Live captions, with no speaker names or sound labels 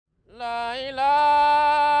La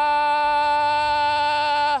ilaha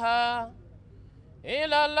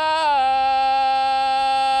illallah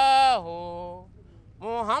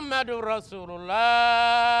Muhammadur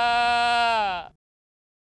Rasulullah.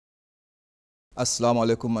 Assalamu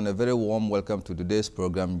alaikum and a very warm welcome to today's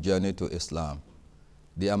program, Journey to Islam.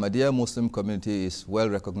 The Ahmadiyya Muslim community is well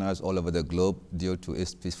recognized all over the globe due to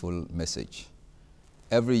its peaceful message.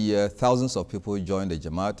 Every year, thousands of people join the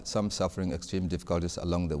Jamaat, some suffering extreme difficulties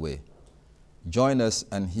along the way. Join us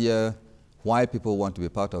and hear why people want to be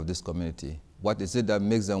part of this community. What is it that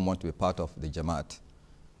makes them want to be part of the Jamaat?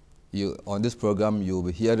 On this program, you will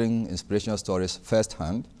be hearing inspirational stories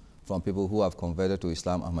firsthand from people who have converted to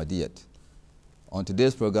Islam Ahmadiyyat. On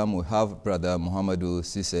today's program, we have Brother Muhammad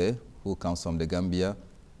Cisse, who comes from the Gambia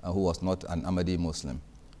and who was not an Ahmadi Muslim.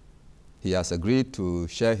 He has agreed to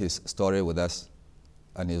share his story with us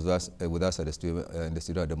and is with us at the studio, in the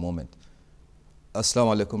studio at the moment.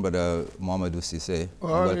 Assalamu alaikum, Brother Muhammad Cisse.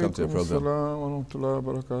 Welcome to the program.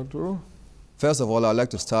 First of all, I'd like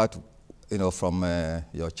to start from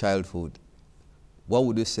your childhood. What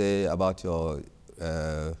would you say about your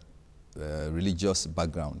religious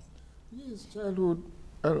background? Yes, childhood.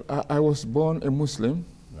 I was born a Muslim,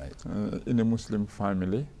 right, in a Muslim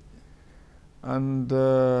family, and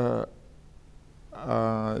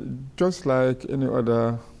just like any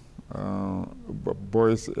other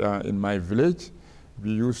boys in my village, we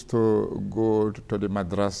used to go to the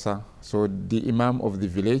madrasa. So the imam of the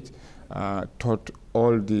village taught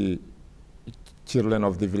all the children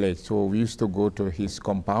of the village. So we used to go to his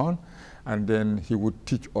compound, and then he would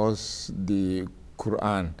teach us the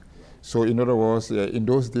Quran. So in other words, in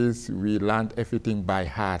those days, we learned everything by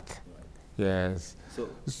heart. Right. Yes. So,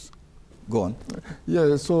 go on.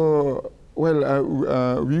 Yeah, so,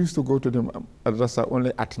 well, we used to go to the madrasa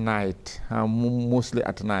only at night, mostly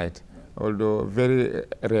at night, although very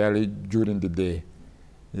rarely during the day.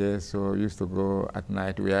 Yeah, so we used to go at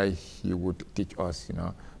night where he would teach us,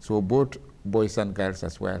 So both boys and girls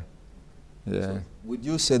as well. Yeah. So would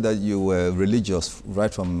you say that you were religious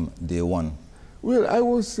right from day one? Well, I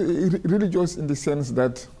was religious in the sense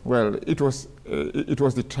that, well, it was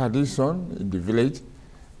the tradition in the village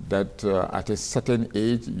that at a certain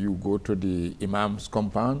age you go to the imam's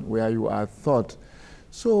compound where you are taught.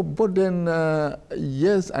 So, but then,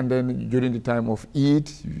 yes, and then during the time of Eid,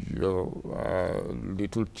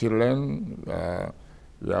 little children,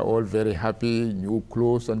 we are all very happy, new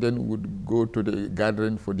clothes, and then would go to the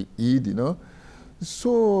gathering for the Eid,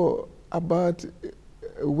 So, about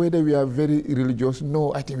whether we are very religious,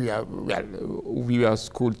 no, I think we are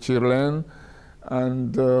school children,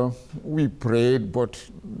 and we prayed, but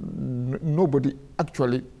nobody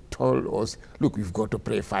actually told us, look, you've got to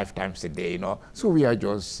pray 5 times a day, So we are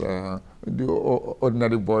just the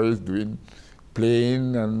ordinary boys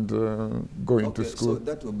playing and going to school. So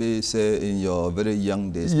that would be, say, in your very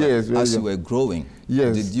young days. Yes. As you were growing,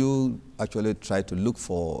 yes. Did you actually try to look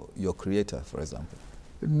for your creator, for example?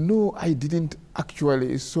 No, I didn't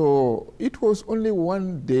actually. So it was only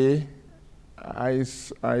one day I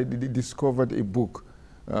discovered a book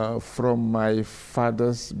from my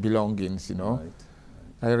father's belongings, Right.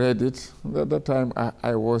 I read it. At that time,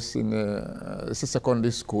 I was in a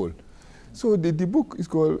secondary school. So the book is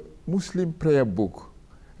called Muslim Prayer Book.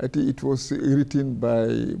 I think it was written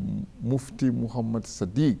by Mufti Muhammad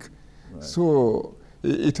Sadiq. Right. So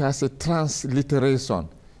it has a transliteration.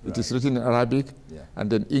 Right. It is written in Arabic,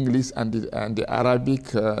 and then English, and the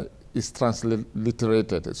Arabic is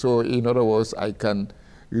transliterated. So in other words, I can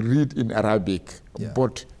read in Arabic,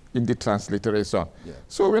 but in the transliteration. Yeah.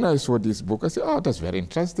 So when I saw this book, I said, oh, that's very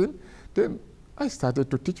interesting. Then I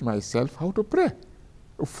started to teach myself how to pray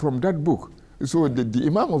from that book. So the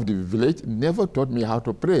imam of the village never taught me how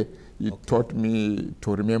to pray. He taught me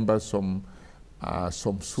to remember some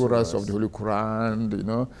surahs of the Holy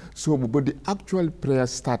Quran, So, but the actual prayer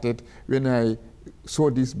started when I saw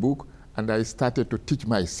this book and I started to teach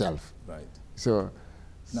myself. Right. So,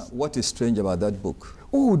 now, what is strange about that book?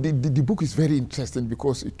 Oh, the book is very interesting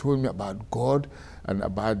because it told me about God and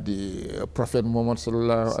about the Prophet Muhammad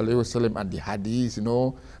sallallahu alaihi wasallam and the hadith,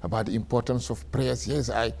 about the importance of prayers. Yes,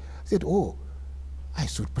 I said, oh, I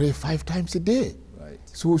should pray 5 times a day. Right.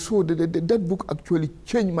 So that book actually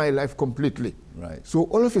changed my life completely. Right. So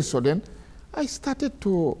all of a sudden, I started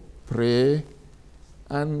to pray,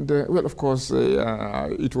 and well, of course,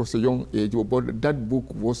 it was a young age, but that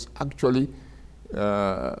book was actually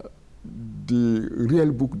the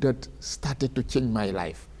real book that started to change my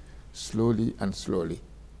life, slowly and slowly.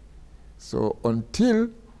 So until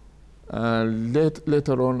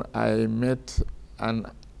later on, I met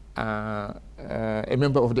a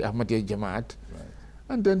member of the Ahmadiyya Jamaat, right.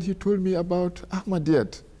 And then he told me about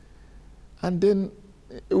Ahmadiyyat. And then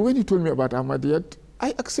when he told me about Ahmadiyyat, I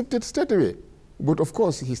accepted straight away. But of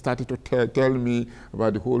course, he started to tell me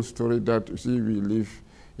about the whole story that, you see, we live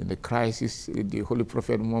in a crisis. The Holy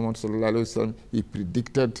Prophet Muhammad sallallahu alaihi wasallam, he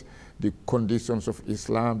predicted the conditions of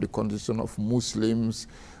Islam, the condition of Muslims,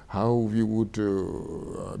 how we would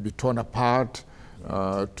be torn apart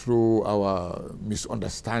through our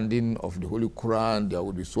misunderstanding of the Holy Quran. There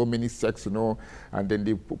would be so many sects, you know, and then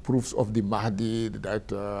the proofs of the Mahdi, that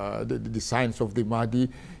the signs of the Mahdi.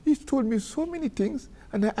 He told me so many things,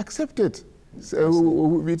 and I accepted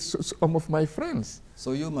with some of my friends.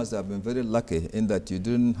 So you must have been very lucky in that you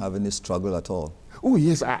didn't have any struggle at all. Oh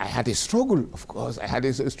yes, I had a struggle, of course. I had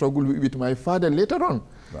a struggle with my father later on.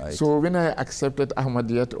 Right. So when I accepted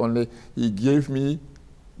Ahmadiyyat only, he gave me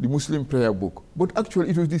the Muslim prayer book. But actually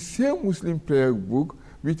it was the same Muslim prayer book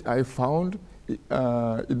which I found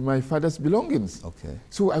in my father's belongings. Okay.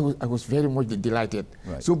 So I was very much delighted.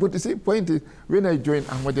 Right. So, but the same point is, when I joined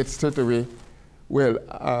Ahmadiyyat straight away, well,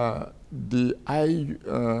 the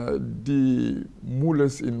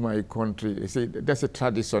mullahs in my country, they say that's a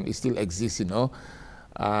tradition, it still exists, you know.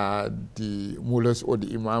 The mullahs or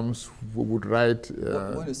the imams would write.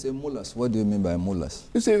 When you say mullahs, what do you mean by mullahs?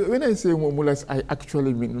 You see, when I say mullahs, I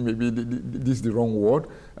actually mean, maybe this is the wrong word.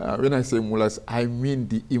 When I say mullahs, I mean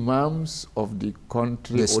the imams of the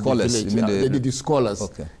country, the or scholars, the village. you mean The scholars.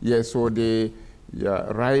 Okay. Yeah, so they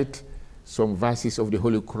write some verses of the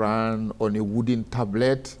Holy Quran on a wooden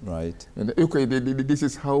tablet. Right. And okay, this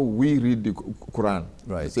is how we read the Quran.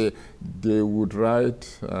 Right. Say they would write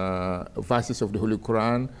verses of the Holy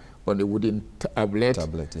Quran on a wooden tablet.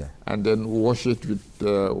 Yeah. And then wash it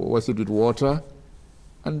with water,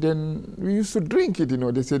 and then we used to drink it. You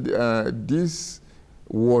know, they said this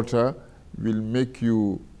water will make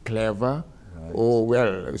you clever. Right. Or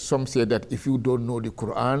well, some say that if you don't know the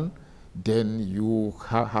Quran, then you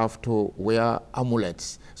have to wear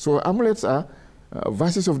amulets. So amulets are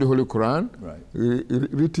verses of the Holy Quran, right,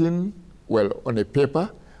 written, well, on a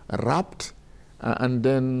paper, wrapped, and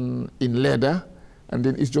then in leather, and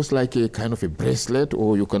then it's just like a kind of a bracelet,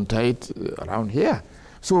 or you can tie it around here.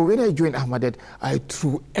 So when I joined Ahmadiyyat, I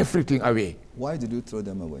threw everything away. Why did you throw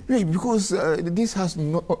them away? Yeah, because this has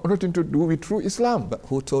nothing to do with true Islam. But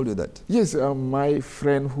who told you that? Yes, my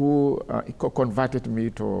friend who converted me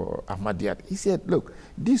to Ahmadiyyat, he said, look,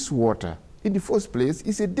 this water, in the first place,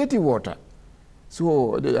 is a dirty water.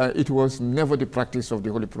 So it was never the practice of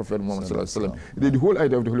the Holy Prophet Muhammad sallallahu alaihi wasallam. The whole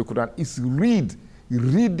idea of the Holy Quran is read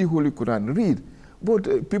the Holy Quran, read.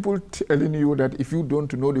 But people telling you that if you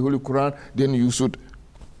don't know the Holy Quran, then you should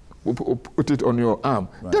put it on your arm.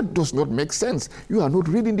 Right. That does not make sense. You are not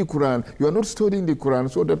reading the Quran, you are not studying the Quran,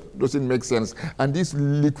 so that doesn't make sense. And this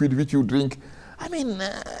liquid which you drink, I mean,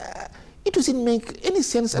 it doesn't make any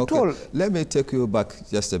sense at all. Let me take you back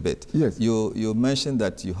just a bit. Yes. You mentioned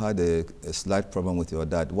that you had a slight problem with your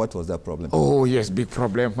dad. What was that problem? Oh, yes, big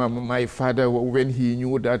problem. My father, when he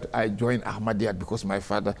knew that I joined Ahmadiyyat, because my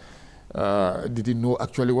father didn't know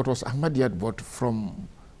actually what was Ahmadiyyat, but from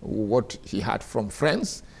what he had from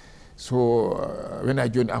friends. So when I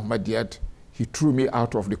joined Ahmadiyyat, he threw me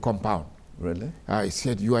out of the compound. Really? He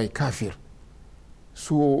said, you are a kafir.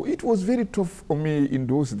 So it was very tough for me in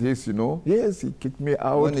those days, you know. Yes, he kicked me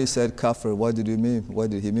out. When he said kafir, what did he mean? What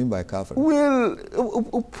did he mean by kafir? Well,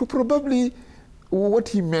 probably what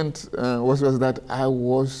he meant was that I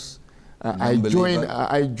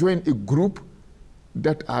joined a group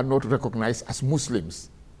that are not recognized as Muslims.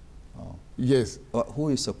 Oh. Yes. Who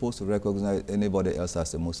is supposed to recognize anybody else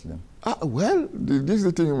as a Muslim? Well, this is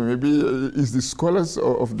the thing. Maybe it's the scholars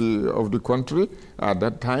of the country at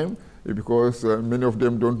that time, because many of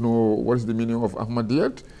them don't know what is the meaning of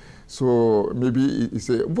Ahmadiyyat. So maybe it's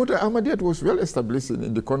a, but Ahmadiyyat was well established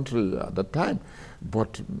in the country at that time.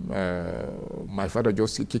 But my father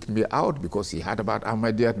just kicked me out because he heard about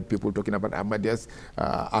Ahmadiyyat. People talking about Ahmadiyyat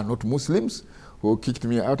are not Muslims, who kicked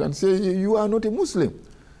me out and say, you are not a Muslim.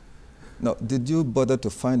 Now, did you bother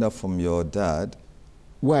to find out from your dad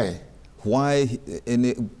why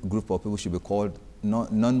any group of people should be called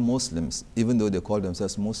non-Muslims, even though they call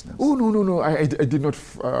themselves Muslims? Oh, no, I did not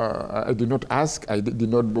ask. I did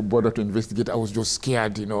not bother to investigate. I was just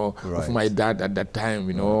scared, you know, right, of my dad at that time,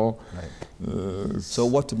 you know. Right. So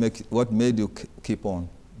what made you keep on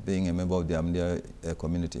being a member of the Ahmadiyya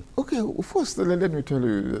community? Okay, first let me tell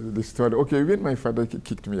you the story. Okay, when my father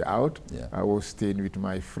kicked me out, yeah, I was staying with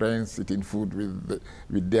my friends, eating food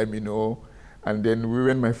with them, you know. And then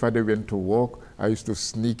when my father went to work, I used to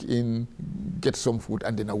sneak in, get some food,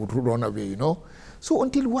 and then I would run away, you know. So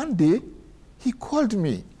until one day, he called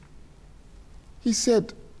me. He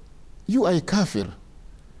said, you are a kafir.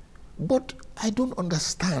 But I don't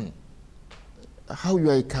understand how you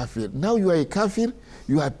are a kafir. Now you are a kafir,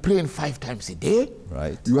 you are praying 5 times a day.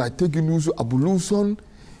 Right. You are taking uzu ablution,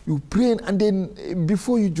 you praying, and then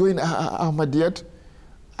before you join Ahmadiyyat,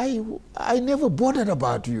 I never bothered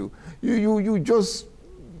about you. You just,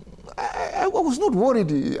 I was not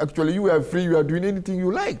worried actually. You were free, you are doing anything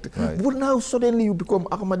you liked. Right. But now suddenly you become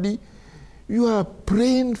Ahmadi, you are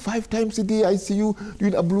praying 5 times a day, I see you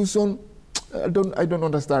doing ablution. I don't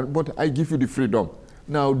understand, but I give you the freedom.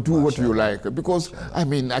 Now do what you like, because I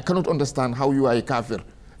mean, I cannot understand how you are a kafir.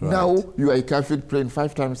 Right. Now you are a kafir praying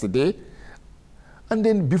 5 times a day, and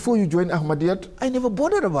then before you join Ahmadiyyat, I never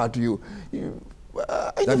bothered about you.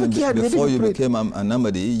 I never cared. Before you became an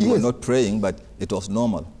Ahmadi, you were not praying, but it was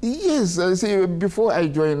normal. Yes, see, before I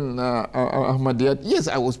joined Ahmadiyyat, yes,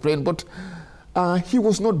 I was praying, but he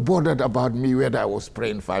was not bothered about me whether I was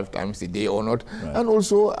praying 5 times a day or not. Right. And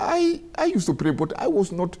also, I used to pray, but I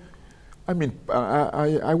was not. I mean,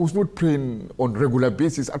 I was not praying on regular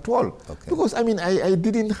basis at all. Okay. Because I mean, I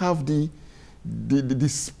didn't have the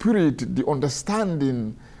spirit, the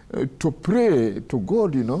understanding to pray to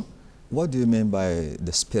God, you know. What do you mean by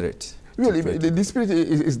the spirit? Well, the spirit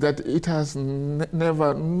is that it has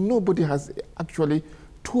nobody has actually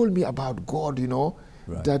told me about God, you know.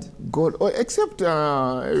 Right. That God, except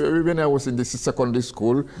when I was in the secondary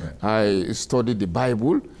school, right. I studied the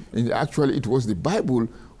Bible. And actually, it was the Bible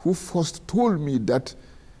who first told me that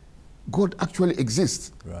God actually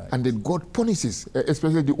exists, right. And that God punishes,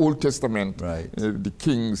 especially the Old Testament, right. The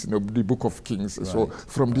Kings, you know, the Book of Kings. Right. So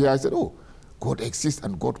from there I said, oh, God exists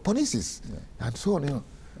and God punishes, yeah. And so on. You know.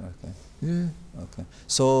 Okay. Yeah. Okay.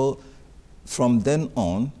 So from then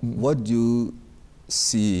on, what do you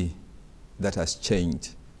see that has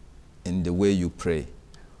changed in the way you pray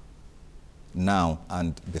now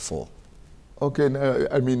and before? Okay,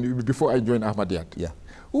 I mean, before I joined Ahmadiyyat. Yeah.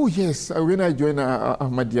 Oh yes, when I joined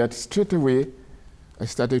Ahmadiyyat, straight away I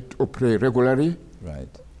started to pray regularly. Right.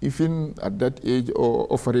 Even at that age,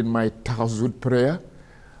 offering my tahajjud prayer.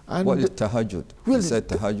 And what is tahajjud? Well, you said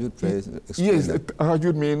tahajjud prayer. Yes,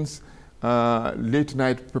 tahajjud means late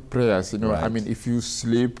night prayers. You know, right. I mean, if you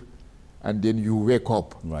sleep and then you wake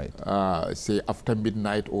up, right. Say after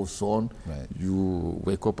midnight or so on, right. You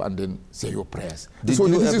wake up and then say your prayers. So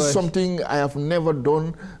this is something I have never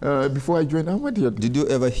done before I joined Ahmadiyyat. Did you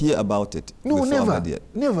ever hear about it? No, never,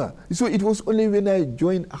 never. So it was only when I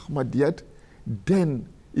joined Ahmadiyyat, then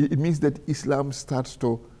it means that Islam starts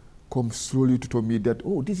to come slowly to me that,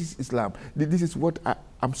 oh, this is Islam. This is what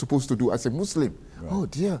I'm supposed to do as a Muslim. Right. Oh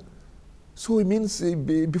dear. So it means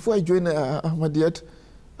before I joined Ahmadiyyat,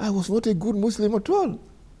 I was not a good Muslim at all.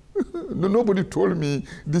 Nobody told me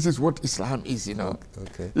this is what Islam is, you know.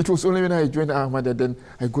 Okay. It was only when I joined Ahmadiyya, then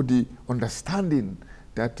I got the understanding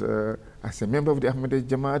that as a member of the Ahmadiyya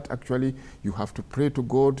Jamaat, actually, you have to pray to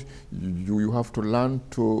God, you have to learn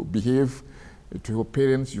to behave to your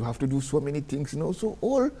parents, you have to do so many things, you know. So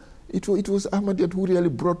it was Ahmadiyya who really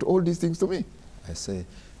brought all these things to me. I see.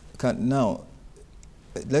 Now,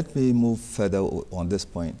 let me move further on this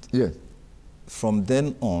point. Yes. From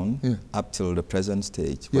then on, up till the present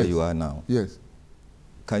stage where you are now,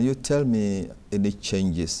 can you tell me any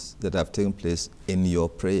changes that have taken place in your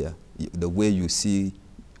prayer, the way you see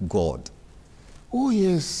God? Oh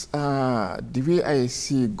yes, the way I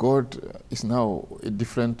see God is now a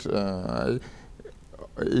different,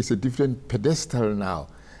 it's a different pedestal now.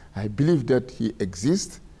 I believe that He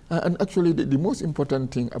exists, and actually the most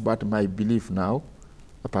important thing about my belief now,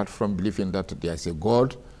 apart from believing that there is a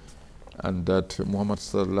God, and that Muhammad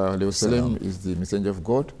is the messenger of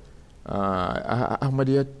God.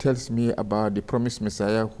 Ahmadiyya tells me about the promised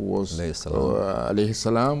Messiah who was alayhi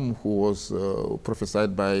salam, who was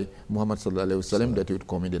prophesied by Muhammad that he would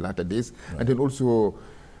come in the latter days. Right. And then also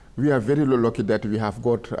we are very lucky that we have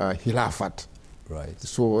got Khilafat. Right.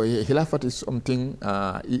 So Khilafat is something,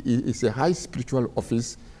 it's a high spiritual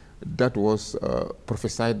office that was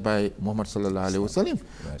prophesied by Muhammad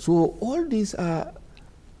right. So all these are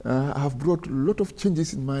have brought a lot of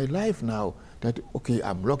changes in my life now. That, okay,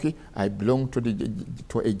 I'm lucky, I belong to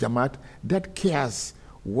a Jamaat that cares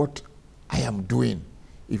what I am doing.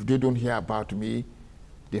 If they don't hear about me,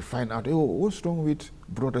 they find out, oh, what's wrong with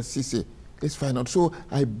Brother Cisse? Let's find out. So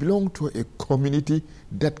I belong to a community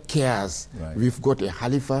that cares. Right. We've got a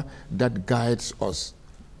Khalifa that guides us.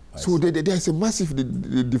 So there's a massive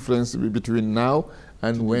difference between now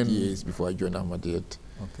and when years before I joined Ahmadiyyat.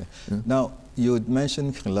 Okay. Now, you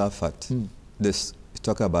mentioned Khilafat. This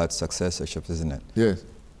talk about successorship, isn't it? Yes.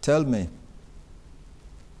 Tell me,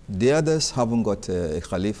 the others haven't got a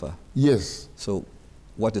Khalifa. Yes. So,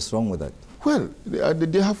 what is wrong with that? Well,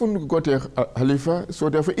 they haven't got a Khalifa, so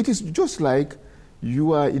therefore it is just like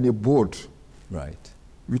you are in a boat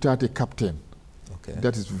without a captain. Okay.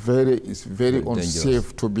 That is very unsafe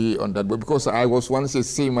dangerous to be on that boat, because I was once a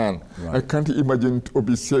seaman. I can't imagine to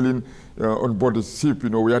be sailing on board a ship,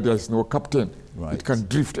 where there is no captain. It can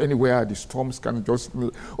drift anywhere, the storms can just...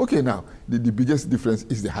 Okay, now, the biggest difference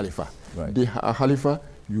is the Khalifa. The Khalifa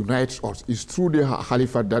unites us. It's through the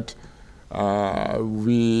Khalifa that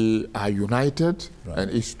we are united,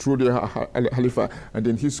 and it's through the Khalifa, and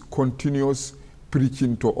then his continuous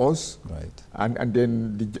preaching to us, and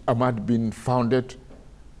then the Ahmad being founded,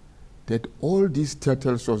 that all this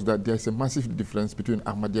tells us that there's a massive difference between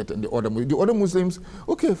Ahmadiyyat and the other Muslims. The other Muslims,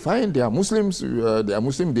 okay, fine, they are Muslims,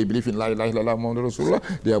 they believe in La ilaha illallah Muhammad Rasulullah,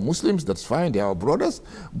 they are Muslims, that's fine, they are our brothers,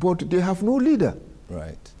 but they have no leader.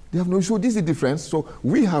 They have no, so this is the difference. So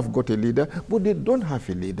we have got a leader, but they don't have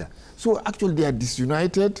a leader. So actually they are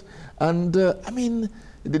disunited, and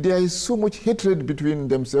there is so much hatred between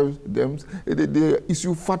themselves. They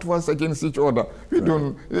issue fatwas against each other. We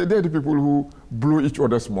don't. They're the people who blow each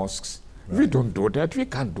other's mosques. We don't do that. We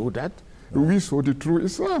can't do that. We saw the true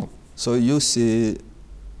Islam. So you see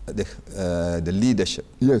the leadership,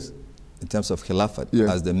 in terms of Khilafat,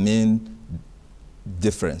 as the main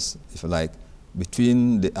difference, if you like,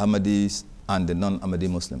 between the Ahmadis and the non-Ahmadi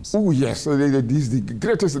Muslims. Oh yes, so this is the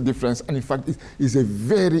greatest difference, and in fact it is a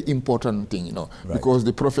very important thing, because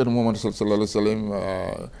the Prophet Muhammad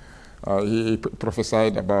he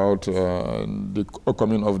prophesied about the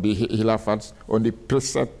coming of the Khilafats on the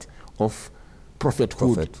precept of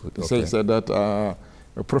prophethood. He said that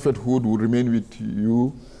prophethood will remain with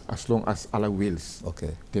you as long as Allah wills.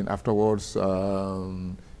 Then afterwards,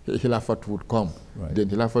 Khilafat would come. Then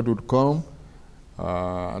Khilafat would come,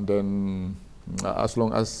 and then as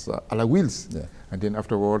long as Allah wills. And then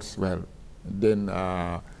afterwards, well, then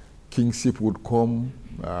kingship would come.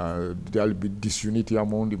 There will be disunity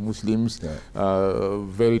among the Muslims.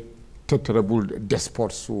 Very terrible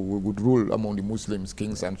despots who would rule among the Muslims,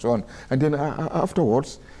 kings and so on. And then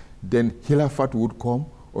afterwards, then Khilafat would come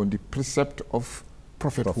on the precept of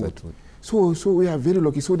prophethood. So we are very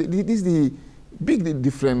lucky. So this is the big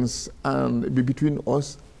difference between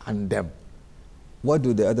us and them. What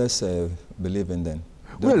do the others believe in then?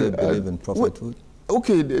 Do they believe in prophethood?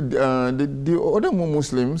 Okay, the other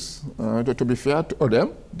Muslims, to be fair to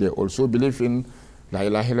them, they also believe in La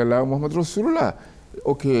ilaha illallah Muhammad Rasulullah.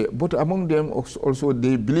 Okay, but among them also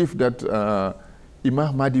they believe that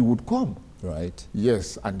Imam Mahdi would come.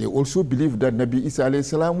 Yes, and they also believe that Nabi Isa alayhi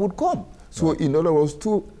salam would come. So in other words,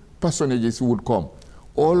 two personages would come,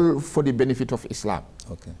 all for the benefit of Islam.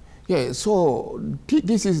 Yeah, so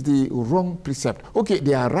this is the wrong precept. Okay,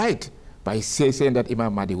 they are right by saying that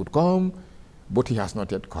Imam Mahdi would come, but he has not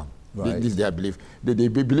yet come. This is their belief. They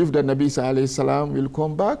believe that Nabi Isa alayhi salam will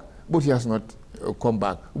come back, but he has not come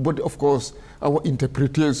back. But of course, our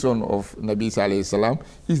interpretation of Nabi Isa alayhi salam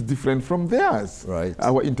is different from theirs.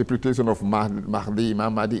 Our interpretation of Mahdi,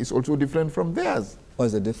 Imam Mahdi is also different from theirs.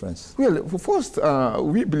 What's the difference? Well, first,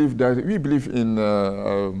 we believe in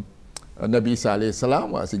Nabi Isa alayhi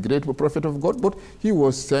salam as a great prophet of God, but he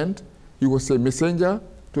was sent, he was a messenger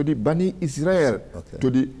to the Bani Israel, to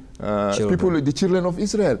the people, the children of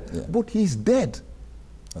Israel. But he is dead,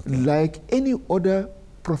 like any other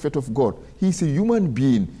prophet of God. He is a human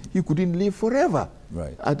being. He couldn't live forever.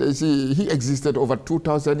 He existed over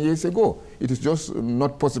 2,000 years ago. It is just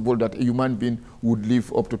not possible that a human being would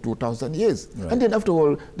live up to 2,000 years. And then after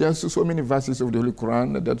all, there are so many verses of the Holy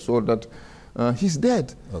Quran that show that he's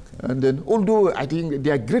dead. And then, although I think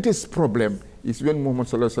their greatest problem is when Muhammad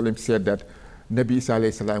said that Nabi Isa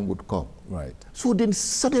alayhi salam would come. So then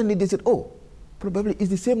suddenly they said, oh, probably it's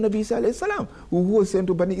the same Nabi Isa alayhi salam who was sent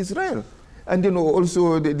to Bani Israel. And then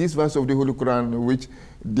also this verse of the Holy Quran, which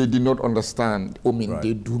they did not understand,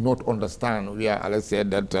 they do not understand, where Allah said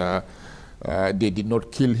that they did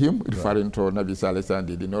not kill him, referring to Nabi Isa alayhi salam,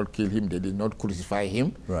 they did not kill him, they did not crucify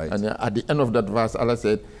him. And at the end of that verse, Allah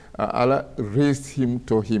said, Allah raised him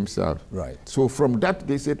to himself. So from that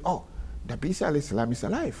they said, oh, Nabi Isa alayhi salam is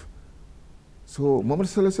alive. So Muhammad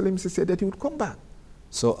said that he would come back.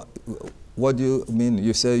 So what do you mean?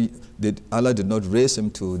 You say that Allah did not raise him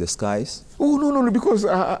to the skies? Oh, no, because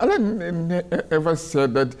Allah never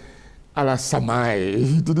said that Allah samai.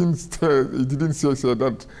 He didn't say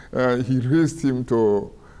that he raised him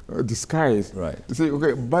to the skies. He said,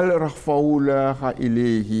 okay, bal rafa'ulaha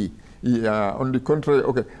ilayhi. On the contrary,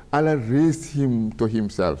 okay, Allah raised him to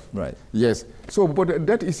himself. Yes. So, but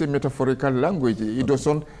that is a metaphorical language. It does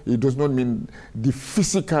not mean the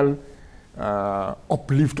physical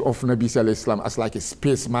uplift of Nabi Sallallahu Alaihi Wasallam as like a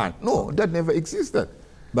spaceman. No, that never existed.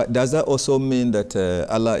 But does that also mean that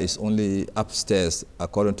Allah is only upstairs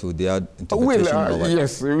according to their interpretation? Well,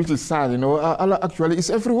 yes, which is sad. You know, Allah actually is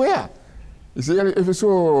everywhere. You see,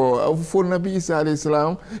 so for Nabi Isa alayhi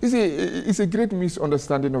salam, it's a great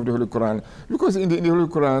misunderstanding of the Holy Quran. Because in the Holy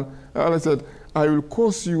Quran, Allah said, I will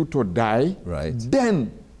cause you to die, right,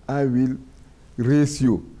 then I will raise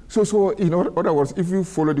you. So in other words, if you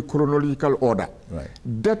follow the chronological order, right,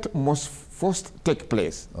 death must first take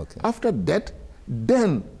place. Okay. After death,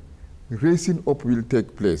 then raising up will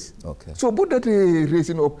take place. Okay. So but that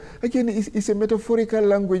raising up, again, is a metaphorical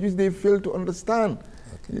language which they fail to understand.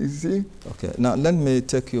 Okay. You see? Okay. Now let me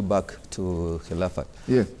take you back to Khilafat.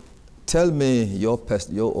 Yes. Tell me your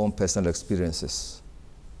own personal experiences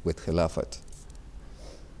with Khilafat.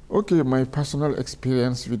 Okay, my personal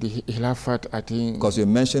experience with the Khilafat, I think... Because you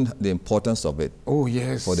mentioned the importance of it. Oh,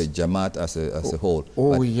 yes. For the Jamaat as a whole.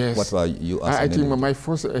 Oh, but yes. What were you as I think my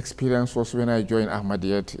first experience was when I joined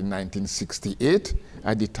Ahmadiyyat in 1968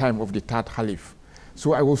 at the time of the third Khalif.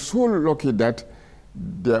 So I was so lucky that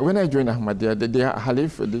when I joined Ahmadiyyat,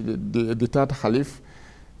 the third Khalif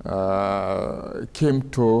came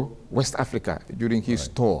to West Africa during his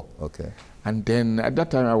tour. Okay. And then at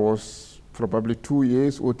that time I was probably 2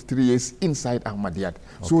 years or 3 years inside Ahmadiyyat.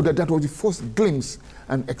 Okay. So that was the first glimpse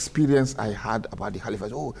and experience I had about the Khalifa.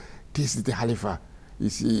 Oh, this is the Khalifa.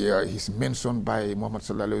 He's mentioned by Muhammad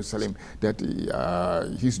sallallahu alaihi wasallam that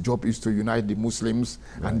his job is to unite the Muslims,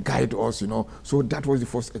 right, and guide us, you know. So that was the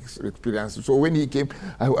first experience. So when he came,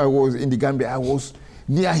 I was in the Gambia, I was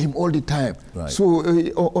near him all the time. Right. So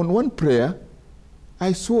on one prayer,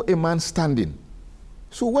 I saw a man standing.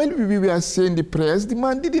 So while we were saying the prayers, the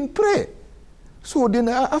man didn't pray. So then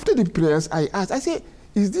after the prayers, I asked, I said,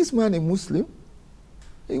 is this man a Muslim?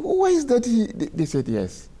 Why is that they said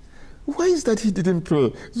yes. Why is that he didn't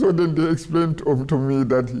pray? So then they explained to me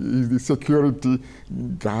that he is the security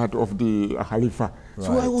guard of the Khalifa. Right.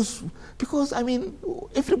 So I was, because I mean,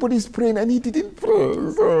 everybody is praying and he didn't pray.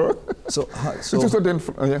 So then,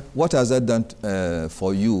 what has that done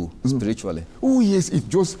for you spiritually? Oh yes, it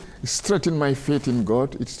just strengthened my faith in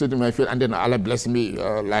God. It strengthened my faith, and then Allah blessed me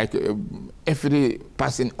like every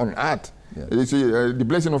person on earth. Yeah. You see, the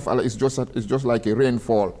blessing of Allah is just like a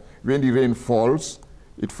rainfall. When the rain falls,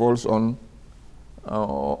 it falls on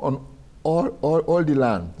all the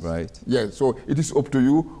land. Right. Yeah, so it is up to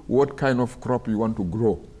you what kind of crop you want to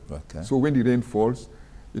grow. Okay. So when the rain falls,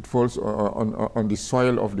 it falls on the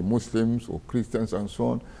soil of the Muslims or Christians and so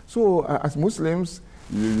on. So as Muslims,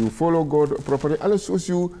 you follow God properly. Allah shows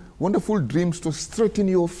you wonderful dreams to strengthen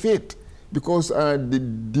your faith, because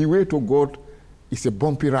the way to God is a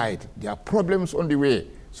bumpy ride. There are problems on the way.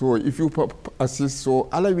 So if you assist, so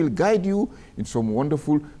Allah will guide you in some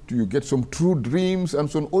wonderful, you get some true dreams and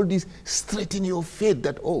so on. All these strengthen your faith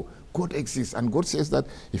that, oh, God exists. And God says that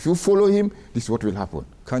if you follow him, this is what will happen.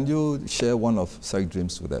 Can you share one of such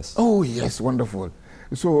dreams with us? Oh, yes, wonderful.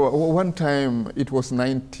 So one time, it was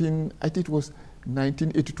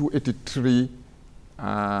 1982, 83.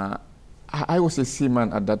 I was a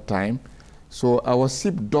seaman at that time. So our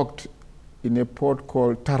ship docked in a port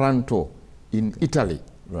called Taranto in Italy.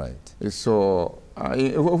 Right. So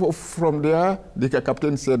from there, the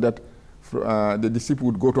captain said that the ship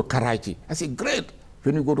would go to Karachi. I said, great.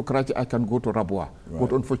 When you go to Karachi, I can go to Rabwa. Right.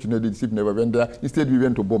 But unfortunately, the ship never went there. Instead, we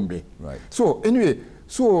went to Bombay. Right. So anyway,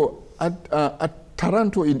 so at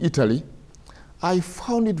Taranto in Italy, I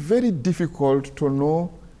found it very difficult to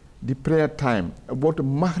know the prayer time. But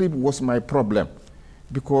Maghrib was my problem,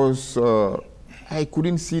 because I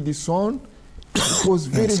couldn't see the sun. It was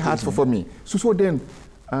very hard for me. So then,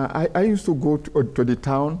 I used to go to the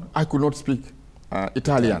town. I could not speak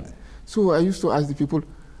Italian. So I used to ask the people,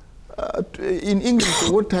 in English,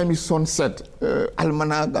 what time is sunset?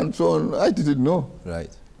 Almanac and so on. I didn't know. Right.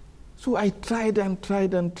 So I tried and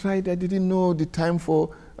tried and tried. I didn't know the time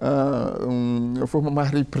for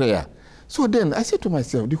Maghrib prayer. So then I said to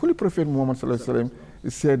myself, the Holy Prophet Muhammad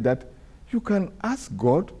said that you can ask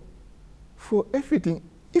God for everything,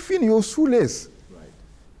 even your shoelace. Right.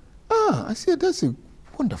 I said, that's a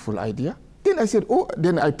wonderful idea. Then I said,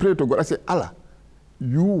 then I prayed to God. I said, Allah,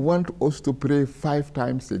 you want us to pray 5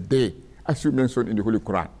 times a day, as you mentioned in the Holy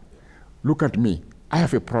Quran. Look at me. I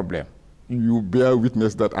have a problem. You bear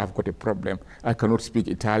witness that I've got a problem. I cannot speak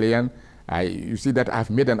Italian. You see that I've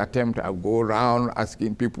made an attempt. I'll go around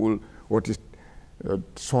asking people what is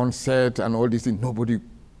sunset and all these things. Nobody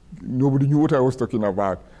knew what I was talking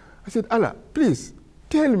about. I said, Allah, please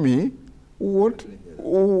tell me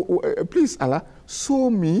please, Allah, show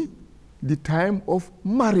me the time of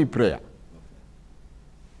Maghrib prayer.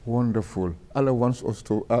 Wonderful. Allah wants us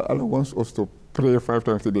to pray 5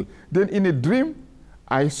 times a day. Then in a dream,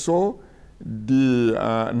 I saw the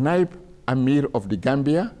Naib Amir of the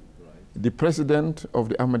Gambia, the president of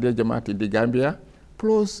the Ahmadiyya Jamaat in the Gambia,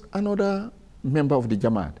 plus another member of the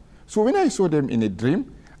Jamaat. So when I saw them in a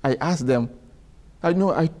dream, I asked them, I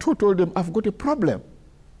told them, I've got a problem.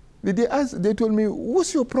 They told me,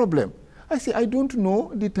 what's your problem? I said, I don't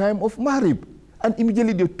know the time of Maghrib. And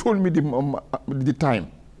immediately they told me the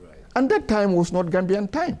time. Right. And that time was not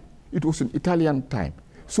Gambian time. It was an Italian time.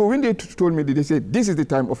 So when they told me, they said, this is the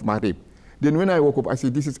time of Maghrib. Then when I woke up, I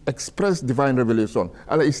said, this is express divine revelation.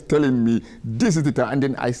 Allah is telling me, this is the time. And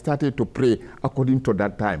then I started to pray according to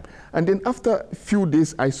that time. And then after a few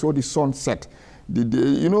days, I saw the sun set.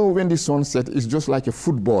 You know, when the sun set, it's just like a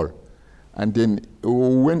football. And then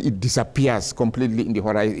when it disappears completely in the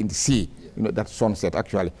horizon, in the sea, you know, that sunset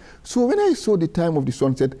actually. So when I saw the time of the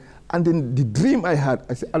sunset, and then the dream I had,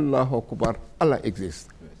 I said, Allahu Akbar, Allah exists.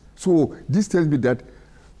 Yes. So this tells me that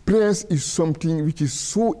prayers is something which is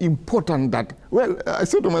so important that, well, I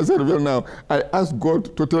said to myself, well, now, I asked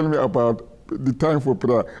God to tell me about the time for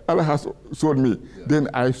prayer. Allah has showed me. Yeah. Then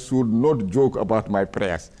I should not joke about my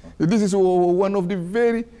prayers. Okay. This is one of the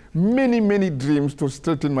very many dreams to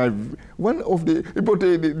strengthen my,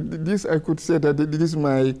 this I could say that this is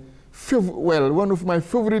my, one of my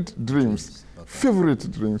favorite dreams. Okay.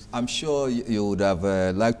 Favorite dreams. I'm sure you would have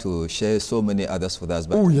liked to share so many others with us,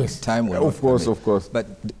 but yes, time will of course, of course. But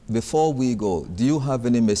before we go, do you have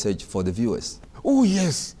any message for the viewers? Oh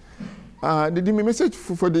yes, the message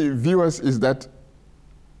for the viewers is that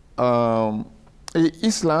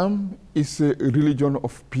Islam is a religion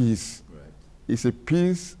of peace. Right. It's a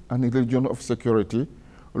peace and a religion of security,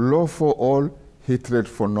 love for all, hatred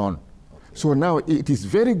for none. So now it is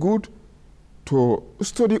very good to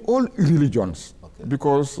study all religions, okay,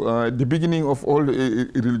 because the beginning of all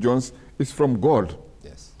religions is from God.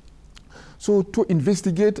 Yes. So to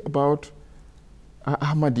investigate about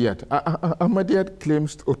Ahmadiyyat. Ahmadiyyat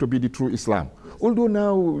claims to be the true Islam. Yes. Although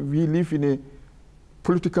now we live in a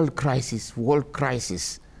political crisis, world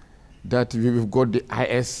crisis, that we've got the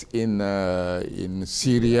IS in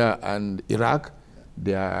Syria and Iraq.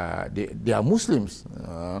 They are Muslims.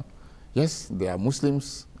 Yes, they are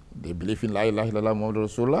Muslims. They believe in La ilaha illallah Muhammad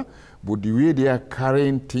Rasulullah, but the way they are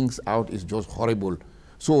carrying things out is just horrible.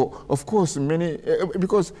 So, of course,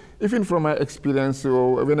 because even from my experience,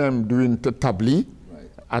 when I'm doing tabli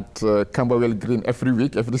at Camberwell Green every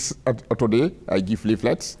week, today, I give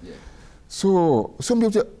leaflets. Yeah. So, some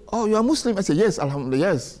people say, oh, you are Muslim? I say, yes,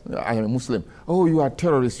 alhamdulillah, yes, I am a Muslim. Oh, you are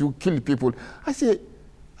terrorists, you kill people. I say,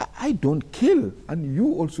 I don't kill, and you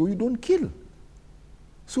also, you don't kill.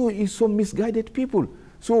 So it's some misguided people.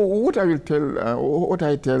 So what I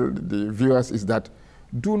tell the viewers is that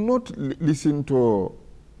do not listen to,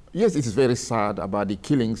 yes, it is very sad about the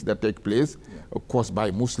killings that take place, caused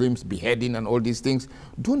by Muslims, beheading and all these things.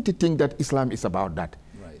 Don't think that Islam is about that.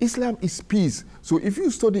 Right. Islam is peace. So if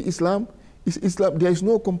you study Islam, there is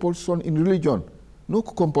no compulsion in religion, no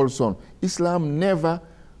compulsion. Islam never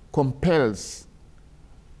compels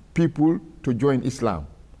people to join Islam.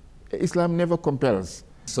 Islam never compels.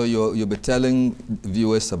 So you'll be telling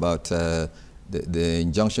viewers about the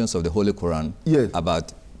injunctions of the Holy Quran, yes,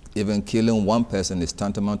 about even killing one person is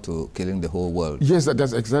tantamount to killing the whole world. Yes,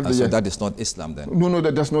 that's exactly. So that is not Islam then? No,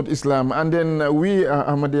 that's not Islam. And then we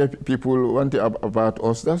Ahmadiyya people want about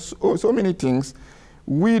us. There's so many things.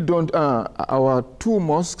 We don't, our 2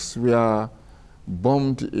 mosques were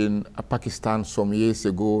bombed in Pakistan some years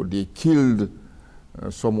ago. They killed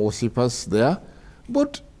some worshippers there.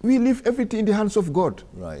 But we leave everything in the hands of God.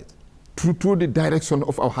 Right. Through the direction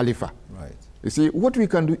of our Khalifa. Right. You see, what we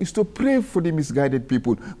can do is to pray for the misguided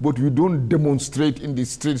people, but we don't demonstrate in the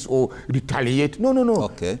streets or retaliate. No.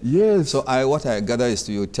 Okay. Yes. So what I gather is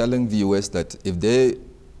you telling viewers that if they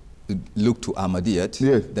look to Ahmadiyyat,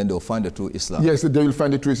 yes, then they'll find the true Islam. Yes, they will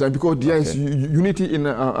find the true Islam because there is unity in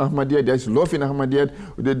Ahmadiyyat, there is love in Ahmadiyyat.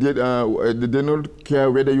 They don't care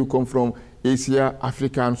whether you come from Asia,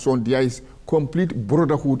 Africa, and so on. There is complete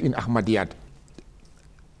brotherhood in Ahmadiyyat.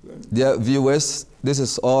 Dear viewers, this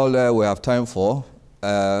is all we have time for.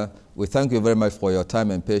 We thank you very much for your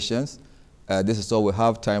time and patience. This is all we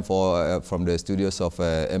have time for from the studios of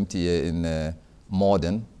MTA in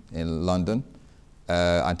Morden in London.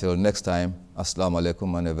 Until next time, Assalamu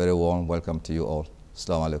alaikum and a very warm welcome to you all.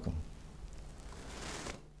 Assalamu alaikum.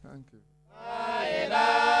 Thank you.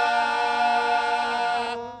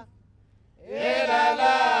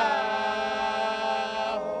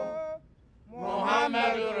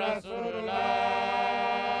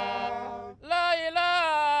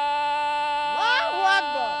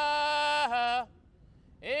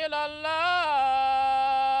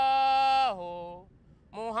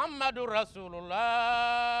 Muhammad Muhammadur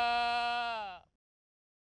Rasulullah.